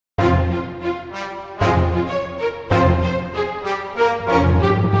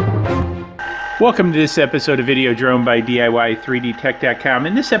Welcome to this episode of Video Drone by DIY3DTech.com.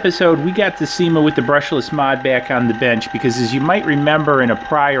 In this episode, we got the Syma with the brushless mod back on the bench because, as you might remember in a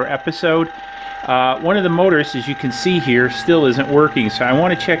prior episode, one of the motors, as you can see here, still isn't working. So I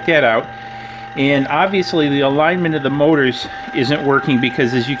want to check that out. And obviously the alignment of the motors isn't working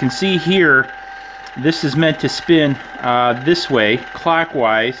because, as you can see here, this is meant to spin this way,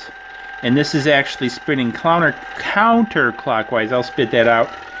 clockwise, and this is actually spinning counterclockwise. I'll spit that out.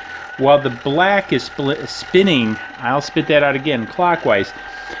 While the black is spinning, I'll spit that out again, clockwise.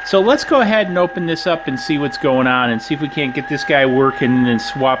 So let's go ahead and open this up and see what's going on and see if we can't get this guy working and then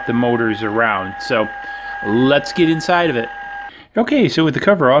swap the motors around. So let's get inside of it. Okay, so with the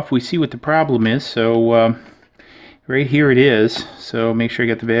cover off, we see what the problem is. So right here it is. So make sure I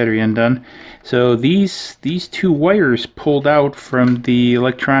got the battery undone. So these two wires pulled out from the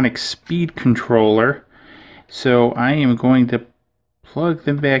electronic speed controller. So I am going to plug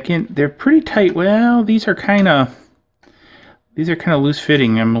them back in. They're pretty tight. Well, these are kind of loose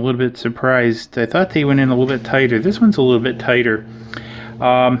fitting. I'm a little bit surprised. I thought they went in a little bit tighter. This one's a little bit tighter.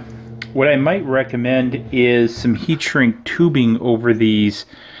 What I might recommend is some heat shrink tubing over these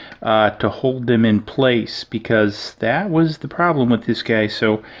to hold them in place, because that was the problem with this guy.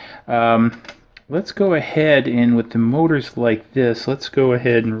 So let's go ahead and, with the motors like this, let's go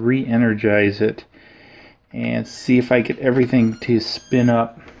ahead and re-energize it and see if I get everything to spin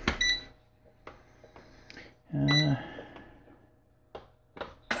up.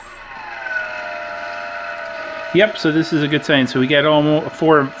 Yep, so this is a good sign. So we got almost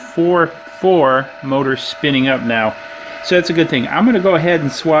four motors spinning up now. So that's a good thing. I'm going to go ahead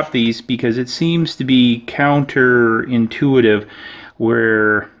and swap these because it seems to be counterintuitive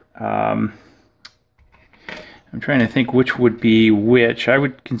where I'm trying to think which would be which. I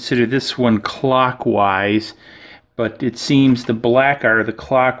would consider this one clockwise, but it seems the black are the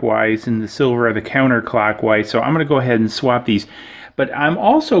clockwise and the silver are the counterclockwise. So I'm going to go ahead and swap these. But I'm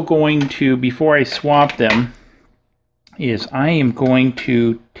also going to, before I swap them, I am going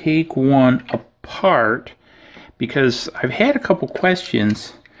to take one apart because I've had a couple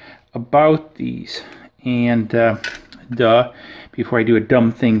questions about these. And before I do a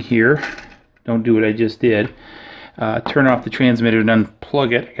dumb thing here, don't do what I just did. Turn off the transmitter and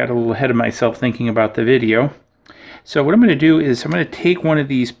unplug it. I got a little ahead of myself thinking about the video. So what I'm going to do is I'm going to take one of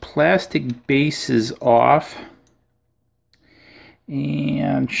these plastic bases off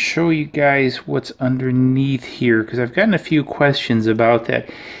and show you guys what's underneath here, because I've gotten a few questions about that.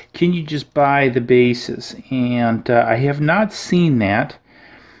 Can you just buy the bases? And I have not seen that.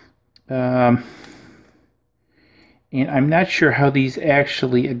 And I'm not sure how these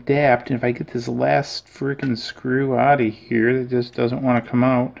actually adapt. And if I get this last freaking screw out of here, that just doesn't want to come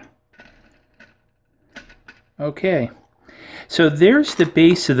out. Okay. So there's the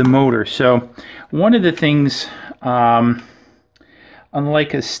base of the motor. So one of the things,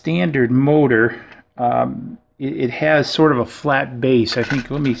 unlike a standard motor, it has sort of a flat base. I think,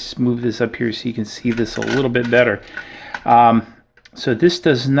 let me move this up here so you can see this a little bit better. So this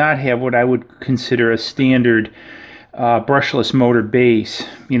does not have what I would consider a standard brushless motor base.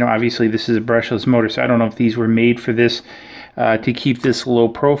 You know, obviously this is a brushless motor, so I don't know if these were made for this to keep this low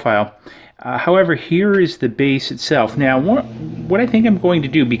profile. However, here is the base itself. Now, what I think I'm going to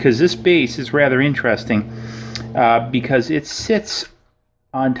do, because this base is rather interesting, because it sits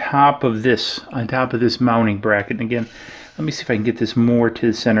on top of this mounting bracket. And again, let me see if I can get this more to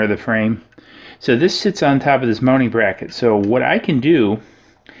the center of the frame. So this sits on top of this mounting bracket. So what I can do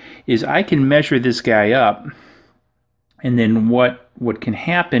is I can measure this guy up. And then what can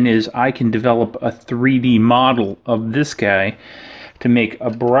happen is I can develop a 3D model of this guy to make a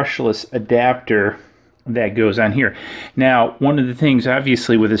brushless adapter that goes on here. Now, one of the things,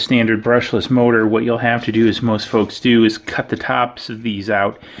 obviously, with a standard brushless motor, what you'll have to do, as most folks do, is cut the tops of these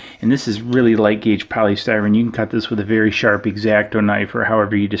out. And this is really light gauge polystyrene. You can cut this with a very sharp X-Acto knife or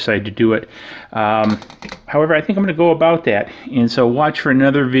however you decide to do it. However, I think I'm going to go about that. And so watch for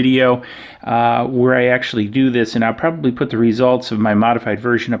another video where I actually do this, and I'll probably put the results of my modified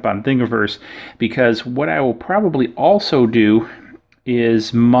version up on Thingiverse, because what I will probably also do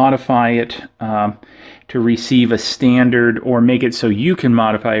is modify it to receive a standard, or make it so you can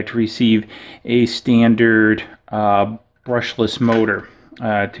modify it to receive a standard brushless motor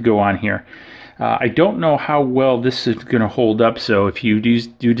to go on here. I don't know how well this is going to hold up, so if you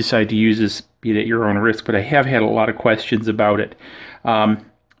do decide to use this, be it at your own risk, but I have had a lot of questions about it.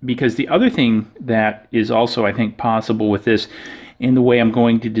 Because the other thing that is also, I think, possible with this, in the way I'm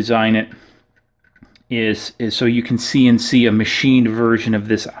going to design it, is so you can see a machined version of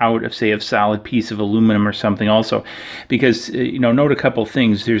this out of, say, a solid piece of aluminum or something also. Because, note a couple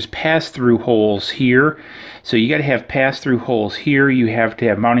things. There's pass-through holes here. So you got to have pass-through holes here. You have to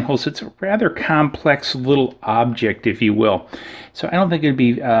have mounting holes. It's a rather complex little object, if you will. So I don't think it'd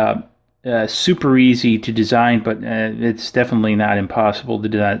be super easy to design, but it's definitely not impossible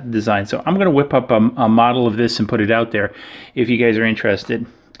to design. So I'm going to whip up a model of this and put it out there if you guys are interested.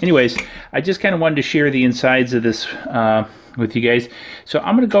 Anyways, I just kind of wanted to share the insides of this with you guys. So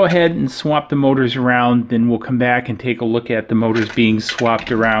I'm going to go ahead and swap the motors around, then we'll come back and take a look at the motors being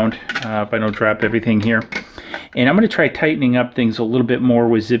swapped around, if I don't drop everything here. And I'm going to try tightening up things a little bit more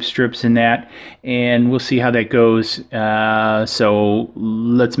with zip strips and that, and we'll see how that goes. So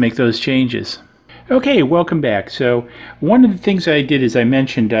let's make those changes. Okay, welcome back. So one of the things I did, as I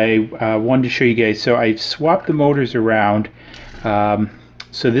mentioned, I wanted to show you guys. So I've swapped the motors around.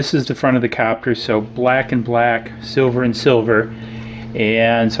 So this is the front of the copter, so black and black, silver and silver.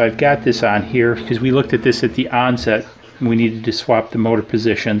 And so I've got this on here because we looked at this at the onset. We needed to swap the motor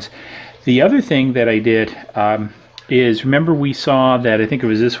positions. The other thing that I did is, remember we saw that, I think it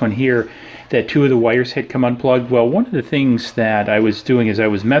was this one here, that two of the wires had come unplugged. Well, one of the things that I was doing is I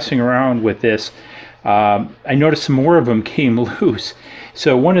was messing around with this. I noticed some more of them came loose.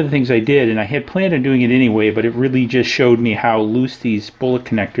 So one of the things I did, and I had planned on doing it anyway, but it really just showed me how loose these bullet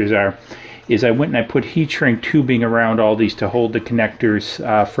connectors are, is I went and I put heat shrink tubing around all these to hold the connectors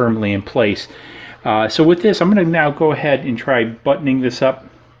firmly in place. So with this, I'm going to now go ahead and try buttoning this up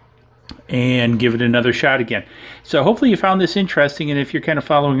and give it another shot again. So hopefully you found this interesting, and if you're kind of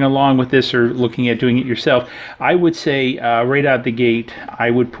following along with this or looking at doing it yourself, I would say right out the gate I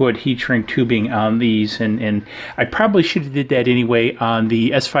would put heat shrink tubing on these, and I probably should have did that anyway on the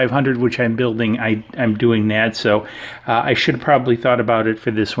S500, which I'm building. I'm doing that, so I should have probably thought about it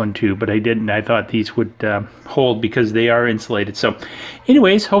for this one too, but I didn't. I thought these would hold because they are insulated. So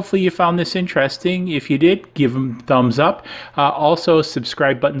anyways, hopefully you found this interesting. If you did, give them thumbs up. Also,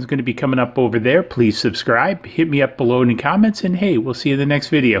 subscribe button's going to be coming up over there. Please subscribe. Hit me up below in the comments, and hey, we'll see you in the next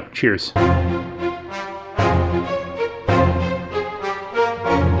video. Cheers.